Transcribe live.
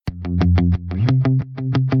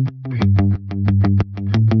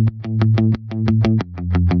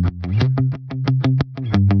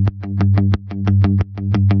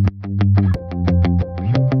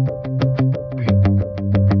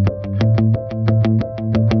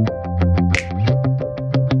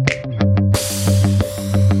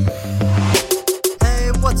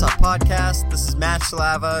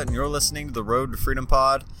Shalava, and you're listening to the Road to Freedom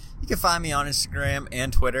Pod. You can find me on Instagram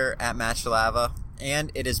and Twitter at Matt Shalava,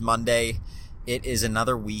 and it is Monday. It is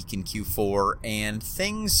another week in Q4, and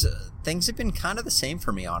things have been kind of the same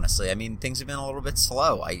for me, honestly. I mean, things have been a little bit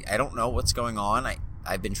slow. I don't know what's going on.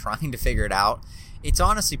 I've been trying to figure it out. It's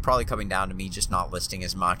honestly probably coming down to me just not listing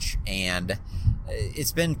as much, and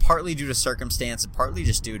it's been partly due to circumstance and partly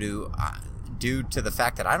just due to the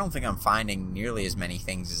fact that I don't think I'm finding nearly as many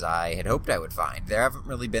things as I had hoped I would find. There haven't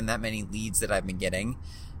really been that many leads that I've been getting,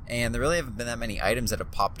 and there really haven't been that many items that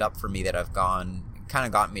have popped up for me that have kind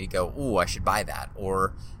of gotten me to go, ooh, I should buy that,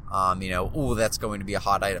 or ooh, that's going to be a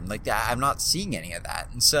hot item. Like that, I'm not seeing any of that,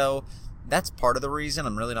 and so that's part of the reason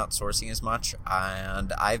I'm really not sourcing as much.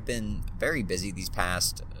 And I've been very busy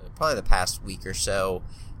probably the past week or so,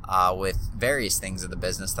 with various things of the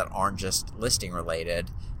business that aren't just listing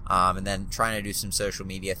related. And then trying to do some social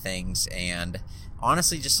media things, and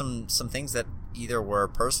honestly just some things that either were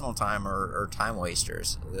personal time or time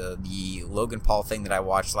wasters. The Logan Paul thing that I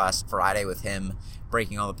watched last Friday with him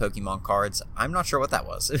breaking all the Pokemon cards, I'm not sure what that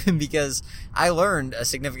was because I learned a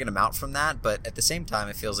significant amount from that, but at the same time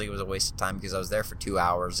it feels like it was a waste of time because I was there for 2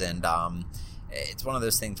 hours, and it's one of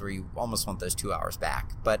those things where you almost want those 2 hours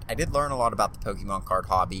back. But I did learn a lot about the Pokemon card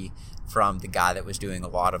hobby from the guy that was doing a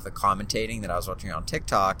lot of the commentating that I was watching on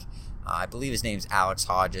TikTok. I believe his name's Alex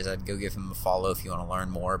Hodges. I'd go give him a follow if you want to learn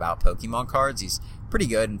more about Pokemon cards. He's pretty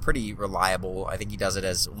good and pretty reliable. I think he does it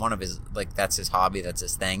as one of his, that's his hobby, that's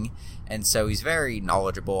his thing. And so he's very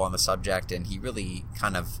knowledgeable on the subject, and he really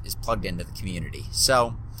kind of is plugged into the community.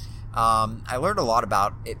 So I learned a lot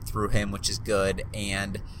about it through him, which is good.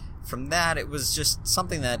 And from that, it was just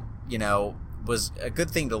something that, was a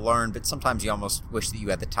good thing to learn, but sometimes you almost wish that you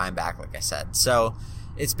had the time back, like I said. So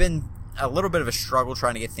it's been a little bit of a struggle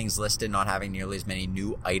trying to get things listed, not having nearly as many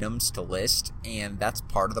new items to list, and that's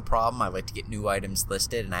part of the problem. I like to get new items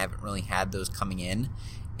listed, and I haven't really had those coming in.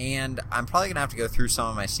 And I'm probably going to have to go through some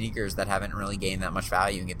of my sneakers that haven't really gained that much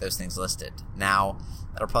value and get those things listed. Now,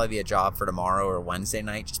 that'll probably be a job for tomorrow or Wednesday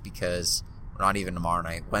night, just because, or not even tomorrow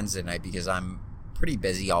night, Wednesday night, because I'm pretty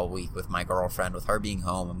busy all week with my girlfriend. With her being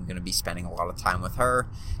home, I'm going to be spending a lot of time with her,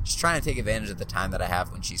 just trying to take advantage of the time that I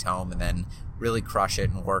have when she's home, and then really crush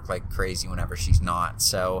it and work like crazy whenever she's not.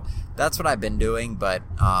 So that's what I've been doing, but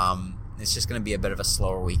it's just going to be a bit of a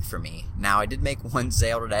slower week for me. Now, I did make one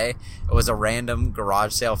sale today. It was a random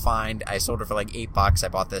garage sale find. I sold it for like $8. I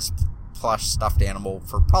bought this plush stuffed animal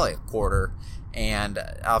for probably $0.25, and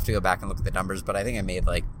I'll have to go back and look at the numbers, but I think I made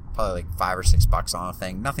probably $5 or $6 on a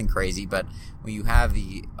thing. Nothing crazy, but when you have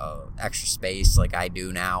the extra space like I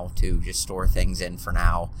do now to just store things in for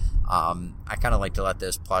now, I kind of like to let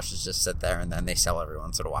those plushes just sit there, and then they sell every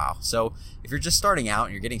once in a while. So if you're just starting out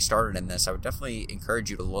and you're getting started in this, I would definitely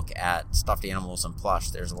encourage you to look at stuffed animals and plush.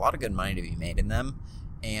 There's a lot of good money to be made in them.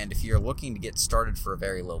 And if you're looking to get started for a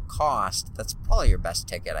very low cost, that's probably your best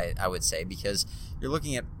ticket, I would say, because you're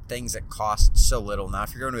looking at things that cost so little. Now,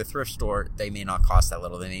 if you're going to a thrift store, they may not cost that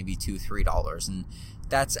little. They may be $2, $3. And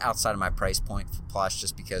that's outside of my price point for plush,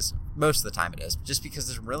 just because most of the time it is, just because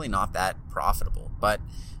it's really not that profitable. But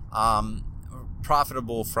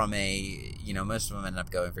profitable from most of them end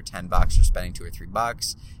up going for $10 or spending $2 or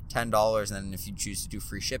 $3. $10, and then if you choose to do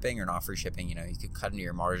free shipping or not free shipping, you could cut into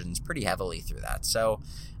your margins pretty heavily through that. So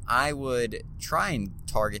I would try and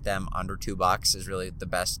target them under $2 is really the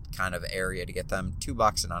best kind of area to get them.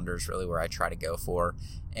 $2 and under is really where I try to go for.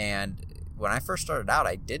 And when I first started out,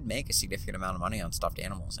 I did make a significant amount of money on stuffed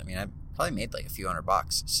animals. I mean, I probably made like a few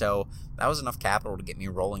 $100. So that was enough capital to get me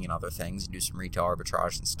rolling in other things and do some retail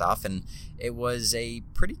arbitrage and stuff. And it was a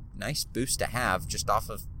pretty nice boost to have just off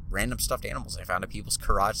of random stuffed animals I found at people's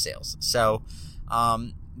garage sales. So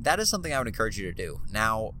that is something I would encourage you to do.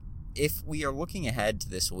 Now, if we are looking ahead to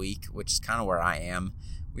this week, which is kind of where I am,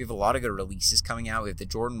 we have a lot of good releases coming out. We have the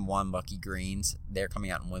Jordan 1 Lucky Greens. They're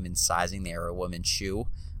coming out in women's sizing. They are a women's shoe.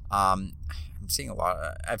 I've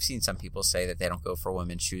seen some people say that they don't go for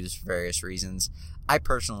women's shoes for various reasons. I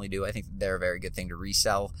personally do. I think they're a very good thing to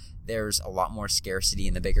resell. There's a lot more scarcity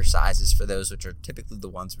in the bigger sizes for those, which are typically the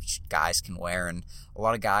ones which guys can wear. And a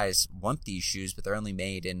lot of guys want these shoes, but they're only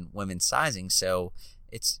made in women's sizing. So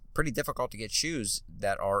it's pretty difficult to get shoes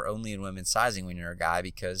that are only in women's sizing when you're a guy,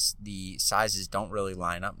 because the sizes don't really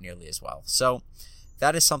line up nearly as well. So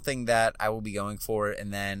that is something that I will be going for.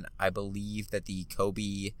 And then I believe that the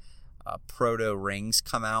Kobe Proto rings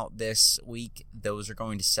come out this week. Those are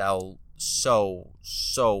going to sell so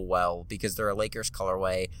well because they're a Lakers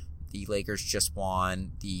colorway. The Lakers just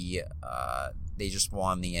won the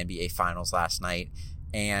NBA Finals last night,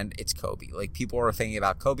 and it's Kobe. Like, people are thinking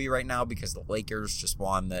about Kobe right now because the Lakers just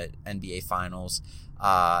won the NBA Finals.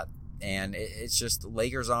 and it's just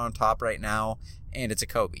Lakers on top right now, and it's a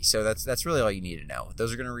Kobe. So that's really all you need to know.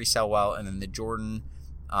 Those are going to resell well, and then the Jordan,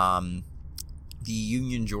 the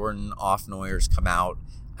Union Jordan off Noyers come out,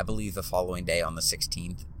 I believe, the following day on the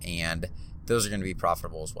 16th, and those are going to be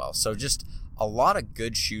profitable as well. So just a lot of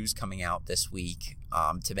good shoes coming out this week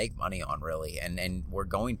to make money on, really, and we're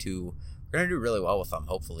going to do really well with them,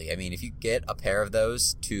 hopefully. I mean, if you get a pair of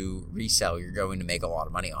those to resell, you're going to make a lot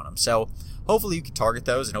of money on them. So hopefully you can target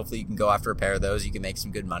those, and hopefully you can go after a pair of those. You can make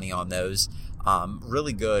some good money on those.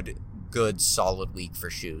 Really good, solid week for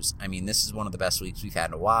shoes. I mean, this is one of the best weeks we've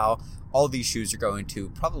had in a while. All these shoes are going to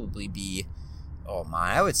probably be,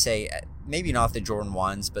 I would say maybe not the Jordan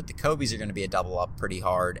 1s, but the Kobe's are going to be a double up pretty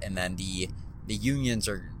hard. And then the Unions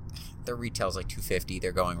their retail's like $250.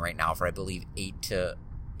 They're going right now for, I believe, $800 to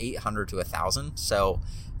 $1,000. So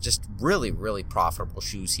just really, really profitable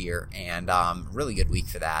shoes here, and really good week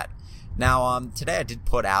for that. Now, today I did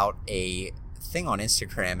put out a thing on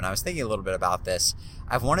Instagram, and I was thinking a little bit about this.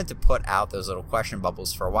 I've wanted to put out those little question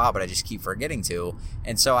bubbles for a while, but I just keep forgetting to.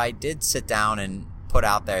 And so I did sit down and put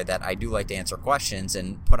out there that I do like to answer questions,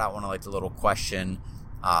 and put out one of like the little question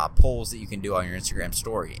polls that you can do on your Instagram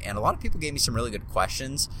story. And a lot of people gave me some really good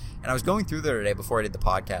questions, and I was going through there today before I did the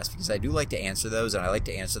podcast, because I do like to answer those, and I like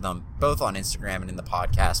to answer them both on Instagram and in the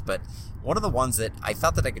podcast. But one of the ones that I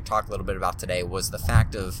thought that I could talk a little bit about today was the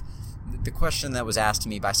fact of the question that was asked to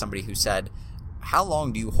me by somebody who said, how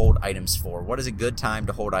long do you hold items for? What is a good time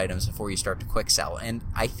to hold items before you start to quick sell? And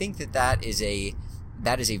I think that is a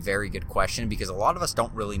very good question, because a lot of us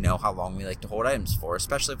don't really know how long we like to hold items for,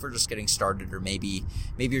 especially if we're just getting started, or maybe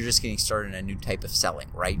you're just getting started in a new type of selling,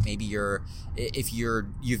 right? Maybe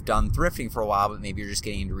you've done thrifting for a while, but maybe you're just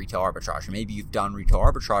getting into retail arbitrage, or maybe you've done retail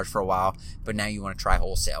arbitrage for a while, but now you want to try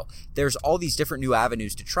wholesale. There's all these different new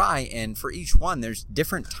avenues to try, and for each one, there's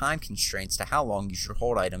different time constraints to how long you should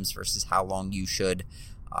hold items versus how long you should,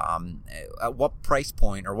 at what price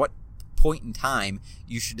point or what point in time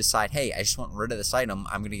you should decide, hey, I just want rid of this item,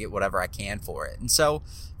 I'm going to get whatever I can for it. And so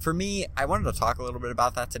for me, I wanted to talk a little bit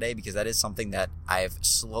about that today, because that is something that I've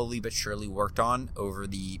slowly but surely worked on over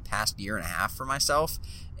the past year and a half for myself.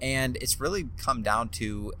 And it's really come down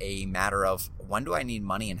to a matter of, when do I need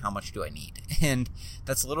money and how much do I need? And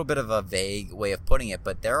that's a little bit of a vague way of putting it,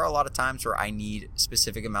 but there are a lot of times where I need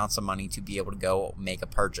specific amounts of money to be able to go make a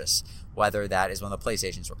purchase, whether that is when the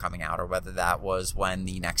PlayStations were coming out, or whether that was when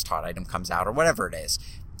the next hot item comes out, or whatever it is.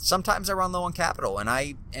 Sometimes I run low on capital, and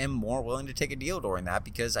I am more willing to take a deal during that,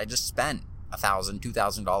 because I just spent $1,000,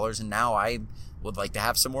 $2,000, and now I would like to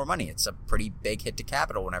have some more money. It's a pretty big hit to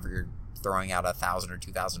capital whenever you're throwing out $1,000 or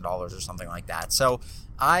 $2,000 or something like that. So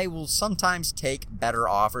I will sometimes take better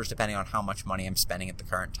offers depending on how much money I'm spending at the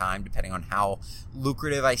current time, depending on how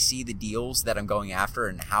lucrative I see the deals that I'm going after,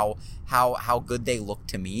 and how good they look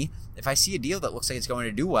to me. If I see a deal that looks like it's going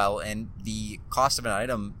to do well, and the cost of an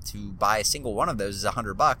item to buy a single one of those is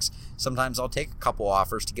 $100, sometimes I'll take a couple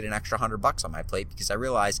offers to get an extra $100 on my plate, because I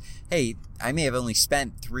realize, hey, I may have only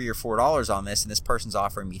spent $3 or $4 on this, and this person's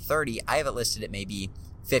offering me $30. I have it listed at maybe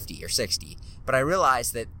 $50 or $60, but I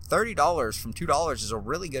realized that $30 from $2 is a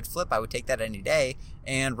really good flip. I would take that any day,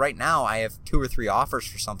 and right now I have 2 or 3 offers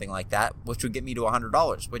for something like that, which would get me to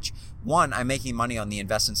 $100, which, 1, I'm making money on the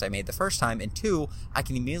investments I made the first time, and 2, I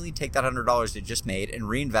can immediately take that $100 I just made and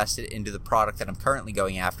reinvest it into the product that I'm currently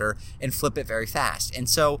going after and flip it very fast. And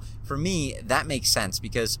so for me, that makes sense,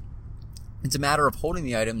 because it's a matter of holding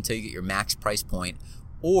the item until you get your max price point,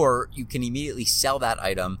 or you can immediately sell that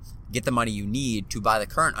item, get the money you need to buy the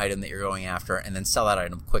current item that you're going after, and then sell that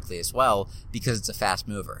item quickly as well, because it's a fast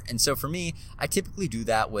mover. And so for me, I typically do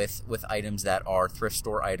that with items that are thrift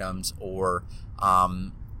store items, or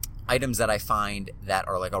items that I find that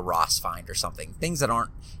are like a Ross find or something. Things that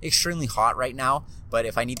aren't extremely hot right now, but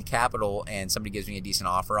if I need the capital and somebody gives me a decent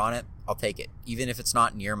offer on it, I'll take it. Even if it's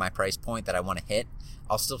not near my price point that I want to hit,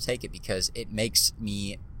 I'll still take it, because it makes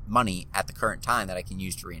me money at the current time that I can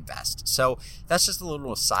use to reinvest. So that's just a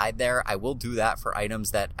little aside there. I will do that for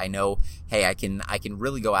items that I know, hey, I can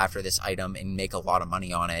really go after this item and make a lot of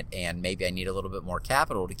money on it, and maybe I need a little bit more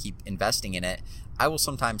capital to keep investing in it. I will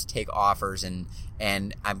sometimes take offers, and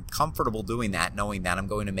I'm comfortable doing that, knowing that I'm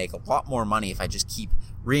going to make a lot more money if I just keep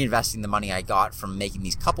reinvesting the money I got from making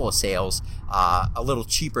these couple of sales a little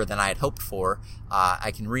cheaper than I had hoped for.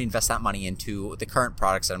 I can reinvest that money into the current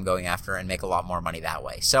products that I'm going after and make a lot more money that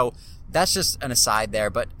way. So that's just an aside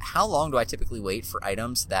there. But how long do I typically wait for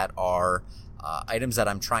items that are items that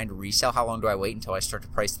I'm trying to resell? How long do I wait until I start to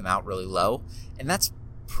price them out really low? And that's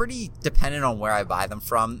pretty dependent on where I buy them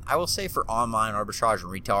from. I will say for online arbitrage and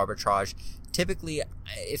retail arbitrage, typically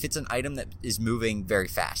if it's an item that is moving very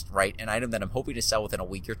fast, right, an item that I'm hoping to sell within a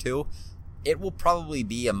week or two, it will probably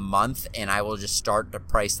be a month, and I will just start to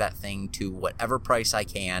price that thing to whatever price I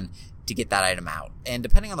can to get that item out. And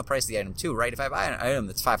depending on the price of the item too, right, if I buy an item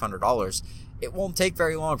that's $500, it won't take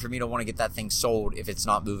very long for me to want to get that thing sold if it's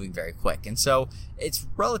not moving very quick. And so it's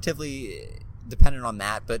relatively dependent on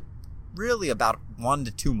that, but really about 1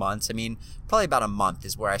 to 2 months. I mean, probably about a month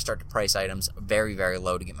is where I start to price items very, very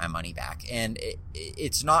low to get my money back. And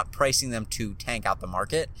it's not pricing them to tank out the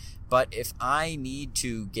market, but if I need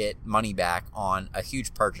to get money back on a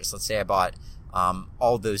huge purchase, let's say I bought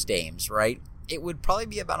all those dames, right? It would probably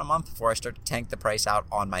be about a month before I start to tank the price out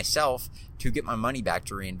on myself to get my money back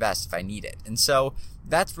to reinvest if I need it. And so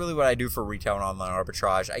that's really what I do for retail and online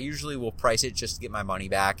arbitrage. I usually will price it just to get my money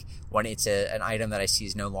back when it's an item that I see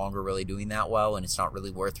is no longer really doing that well and it's not really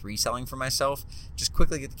worth reselling for myself. Just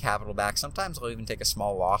quickly get the capital back. Sometimes I'll even take a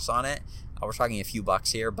small loss on it. We're talking a few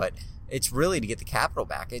bucks here, but it's really to get the capital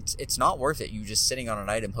back. It's not worth it. You just sitting on an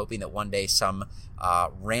item hoping that one day some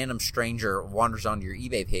random stranger wanders onto your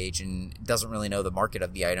eBay page and doesn't really know the market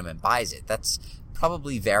of the item and buys it. That's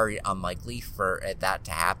probably very unlikely for that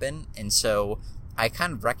to happen. And so I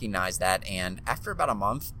kind of recognize that. And after about a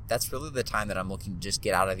month, that's really the time that I'm looking to just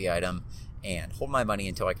get out of the item and hold my money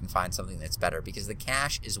until I can find something that's better, because the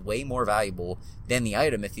cash is way more valuable than the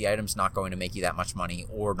item if the item's not going to make you that much money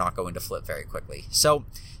or not going to flip very quickly. So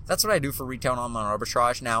that's what I do for retail and online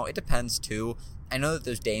arbitrage. Now, it depends too. I know that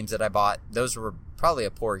those dames that I bought, those were probably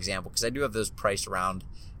a poor example because I do have those priced around,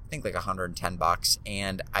 I think like $110,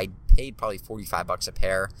 and I paid probably $45 a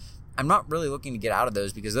pair. I'm not really looking to get out of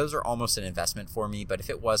those because those are almost an investment for me. But if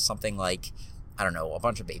it was something like, I don't know, a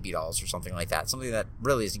bunch of baby dolls or something like that, something that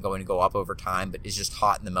really isn't going to go up over time, but is just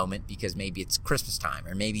hot in the moment because maybe it's Christmas time,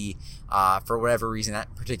 or maybe for whatever reason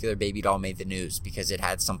that particular baby doll made the news because it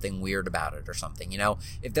had something weird about it or something. You know,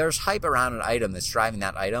 if there's hype around an item that's driving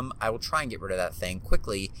that item, I will try and get rid of that thing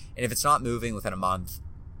quickly. And if it's not moving within a month,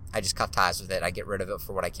 I just cut ties with it. I get rid of it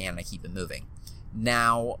for what I can and I keep it moving.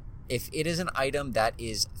 Now, if it is an item that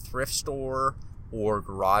is thrift store or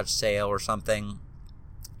garage sale or something,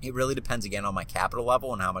 it really depends again on my capital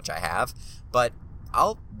level and how much I have, but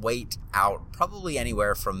I'll wait out probably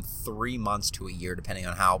anywhere from 3 months to a year, depending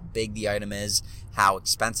on how big the item is, how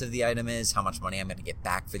expensive the item is, how much money I'm going to get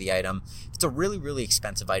back for the item. If it's a really, really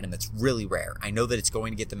expensive item that's really rare, I know that it's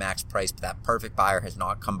going to get the max price, but that perfect buyer has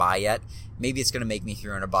not come by yet. Maybe it's going to make me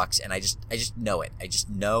 $300, and I just know it. I just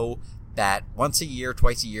know that once a year,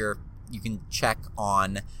 twice a year, you can check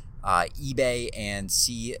on eBay and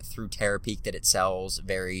see through Terapeak that it sells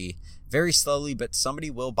very, very slowly, but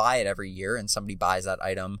somebody will buy it every year, and somebody buys that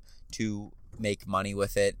item to make money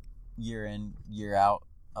with it year in, year out.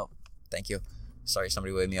 Oh, thank you. Sorry,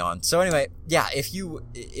 somebody waved me on. So anyway, yeah,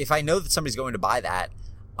 if I know that somebody's going to buy that,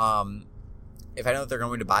 if I know that they're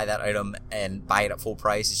going to buy that item and buy it at full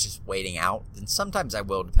price, it's just waiting out, then sometimes I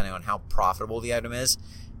will, depending on how profitable the item is.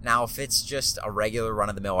 Now, if it's just a regular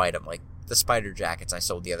run-of-the-mill item, like the spider jackets I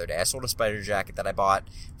sold the other day. I sold a spider jacket that I bought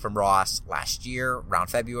from Ross last year around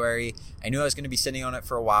February. I knew I was going to be sitting on it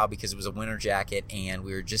for a while because it was a winter jacket and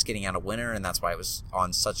we were just getting out of winter, and that's why it was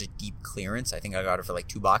on such a deep clearance. I think I got it for like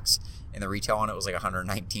 $2, and the retail on it was like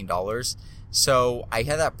 $119. So I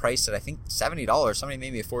had that priced at I think $70. Somebody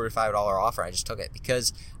made me a $45 offer. I just took it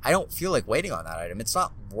because I don't feel like waiting on that item. It's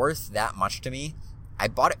not worth that much to me. I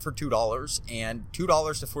bought it for $2, and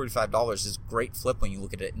 $2 to $45 is a great flip when you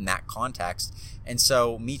look at it in that context. And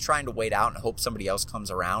so me trying to wait out and hope somebody else comes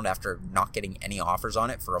around after not getting any offers on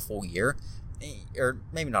it for a full year, or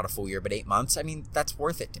maybe not a full year, but 8 months, I mean, that's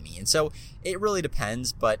worth it to me. And so it really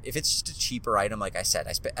depends, but if it's just a cheaper item, like I said,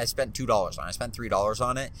 I spent $2 on it, I spent $3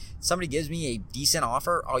 on it, somebody gives me a decent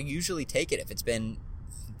offer, I'll usually take it if it's been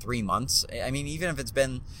 3 months. I mean, even if it's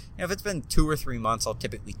been, if it's been 2 or 3 months, I'll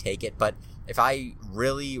typically take it. But if I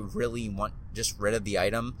really, really want just rid of the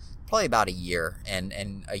item, probably about a year, and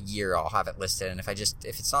a year I'll have it listed. And if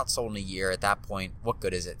it's not sold in a year, at that point, what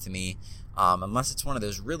good is it to me? Unless it's one of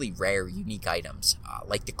those really rare, unique items,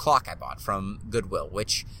 like the clock I bought from Goodwill,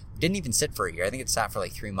 which didn't even sit for a year. I think it sat for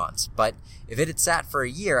like 3 months. But if it had sat for a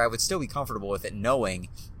year, I would still be comfortable with it, knowing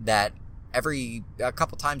that a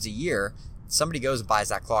couple times a year, somebody goes and buys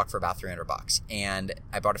that clock for about $300, and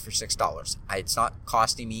I bought it for $6. It's not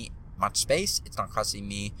costing me much space. It's not costing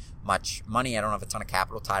me much money. I don't have a ton of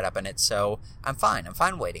capital tied up in it, so I'm fine. I'm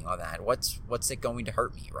fine waiting on that. What's it going to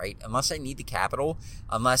hurt me, right? Unless I need the capital,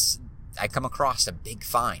 unless I come across a big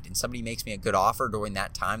find and somebody makes me a good offer during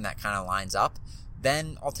that time, that kind of lines up,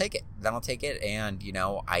 then I'll take it. And,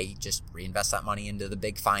 I just reinvest that money into the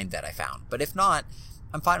big find that I found. But if not,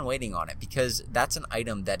 I'm fine waiting on it, because that's an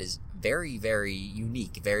item that is very, very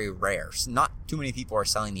unique, very rare. So not too many people are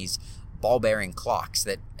selling these ball bearing clocks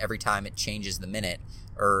that every time it changes the minute,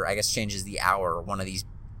 or I guess changes the hour, one of these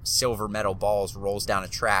silver metal balls rolls down a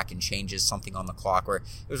track and changes something on the clock, where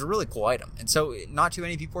it was a really cool item. And so not too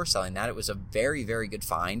many people are selling that. It was a very, very good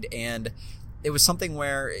find. And it was something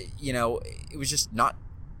where, it was just not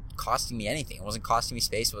costing me anything. It wasn't costing me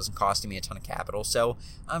space. It wasn't costing me a ton of capital. So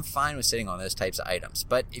I'm fine with sitting on those types of items.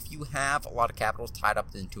 But if you have a lot of capital tied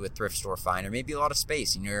up into a thrift store find, or maybe a lot of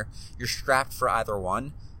space, and you're strapped for either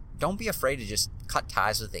one, don't be afraid to just cut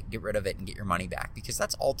ties with it, get rid of it, and get your money back. Because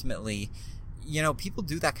that's ultimately, people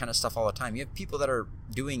do that kind of stuff all the time. You have people that are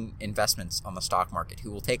doing investments on the stock market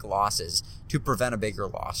who will take losses to prevent a bigger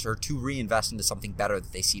loss, or to reinvest into something better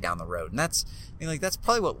that they see down the road. And that's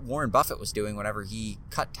probably what Warren Buffett was doing whenever he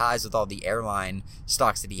cut ties with all the airline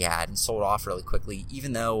stocks that he had and sold off really quickly,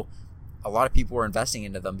 even though a lot of people were investing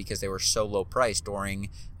into them because they were so low priced during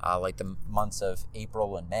the months of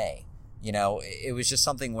April and May. It was just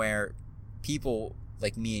something where people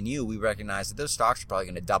like me and you, we recognized that those stocks are probably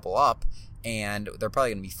going to double up, and they're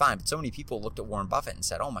probably going to be fine. But so many people looked at Warren Buffett and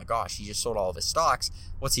said, oh my gosh, he just sold all of his stocks.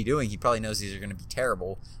 What's he doing? He probably knows these are going to be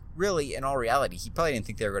terrible. Really, in all reality, he probably didn't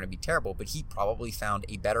think they were going to be terrible, but he probably found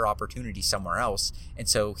a better opportunity somewhere else. And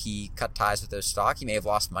so he cut ties with those stocks. He may have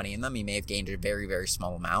lost money in them. He may have gained a very, very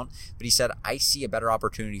small amount. But he said, I see a better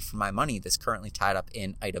opportunity for my money that's currently tied up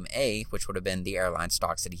in item A, which would have been the airline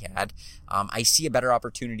stocks that he had. I see a better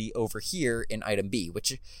opportunity over here in item B,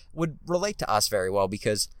 which would relate to us very well,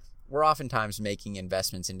 because we're oftentimes making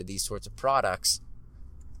investments into these sorts of products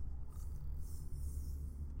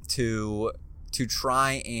to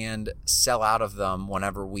try and sell out of them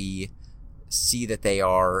whenever we see that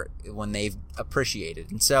when they've appreciated.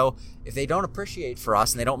 And so if they don't appreciate for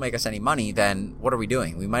us and they don't make us any money, then what are we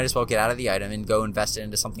doing? We might as well get out of the item and go invest it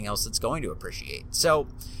into something else that's going to appreciate. So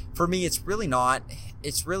for me, it's kind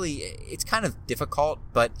of difficult,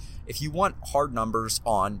 but if you want hard numbers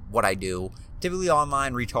on what I do, typically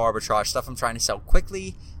online retail arbitrage stuff I'm trying to sell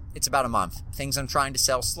quickly, it's about a month. Things I'm trying to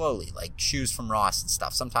sell slowly, like shoes from Ross and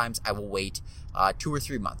stuff, sometimes I will wait 2 or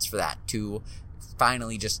 3 months for that to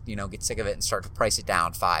finally just, get sick of it and start to price it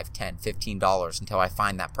down $5, $10, $15 until I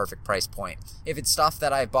find that perfect price point. If it's stuff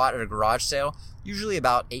that I bought at a garage sale, usually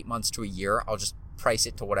about 8 months to a year, I'll just price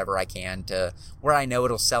it to whatever I can, to where I know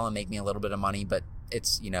it'll sell and make me a little bit of money, but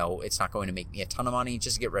it's not going to make me a ton of money,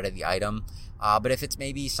 just to get rid of the item. But if it's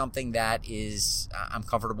maybe something that is I'm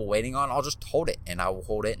comfortable waiting on, I'll just hold it, and I will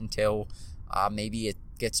hold it until maybe it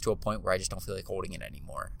gets to a point where I just don't feel like holding it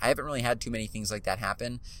anymore. I haven't really had too many things like that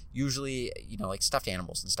happen. Usually, like stuffed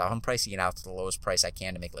animals and stuff, I'm pricing it out to the lowest price I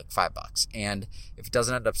can to make like $5. And if it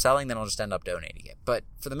doesn't end up selling, then I'll just end up donating it. But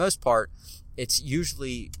for the most part, it's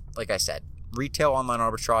usually, like I said, retail online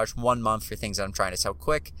arbitrage, 1 month for things that I'm trying to sell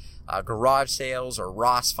quick, garage sales or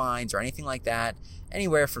Ross finds or anything like that,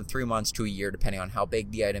 anywhere from 3 months to a year, depending on how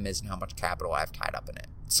big the item is and how much capital I have tied up in it.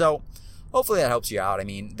 So hopefully that helps you out. I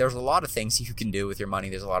mean, there's a lot of things you can do with your money.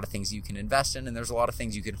 There's a lot of things you can invest in, and there's a lot of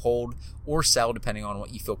things you can hold or sell depending on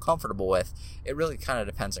what you feel comfortable with. It really kind of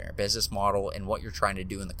depends on your business model and what you're trying to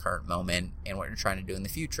do in the current moment and what you're trying to do in the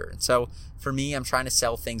future. And so for me, I'm trying to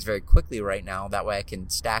sell things very quickly right now. That way I can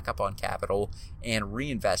stack up on capital and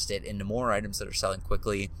reinvest it into more items that are selling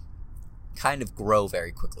quickly, kind of grow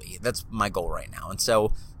very quickly. That's my goal right now. And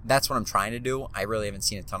so that's what I'm trying to do. I really haven't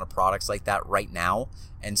seen a ton of products like that right now.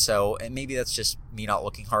 And maybe that's just me not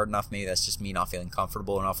looking hard enough. Maybe that's just me not feeling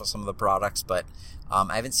comfortable enough with some of the products. But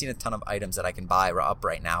I haven't seen a ton of items that I can buy up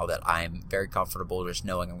right now that I'm very comfortable just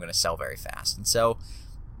knowing I'm going to sell very fast. And so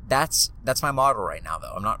that's my model right now,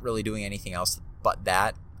 though. I'm not really doing anything else but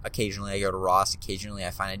that. Occasionally I go to Ross. Occasionally I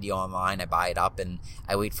find a deal online. I buy it up and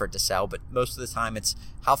I wait for it to sell. But most of the time it's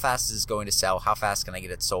how fast is it going to sell? How fast can I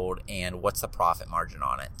get it sold? And what's the profit margin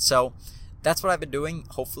on it? So that's what I've been doing.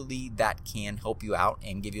 Hopefully that can help you out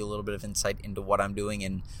and give you a little bit of insight into what I'm doing,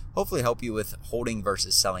 and hopefully help you with holding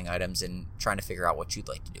versus selling items and trying to figure out what you'd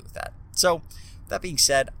like to do with that. So that being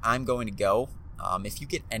said, I'm going to go. If you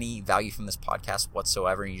get any value from this podcast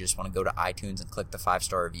whatsoever and you just want to go to iTunes and click the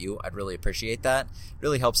 5-star review, I'd really appreciate that. It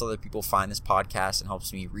really helps other people find this podcast and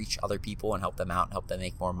helps me reach other people and help them out and help them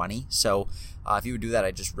make more money. So if you would do that,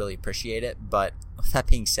 I'd just really appreciate it. But with that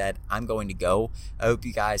being said, I'm going to go. I hope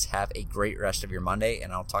you guys have a great rest of your Monday,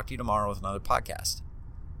 and I'll talk to you tomorrow with another podcast.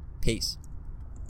 Peace.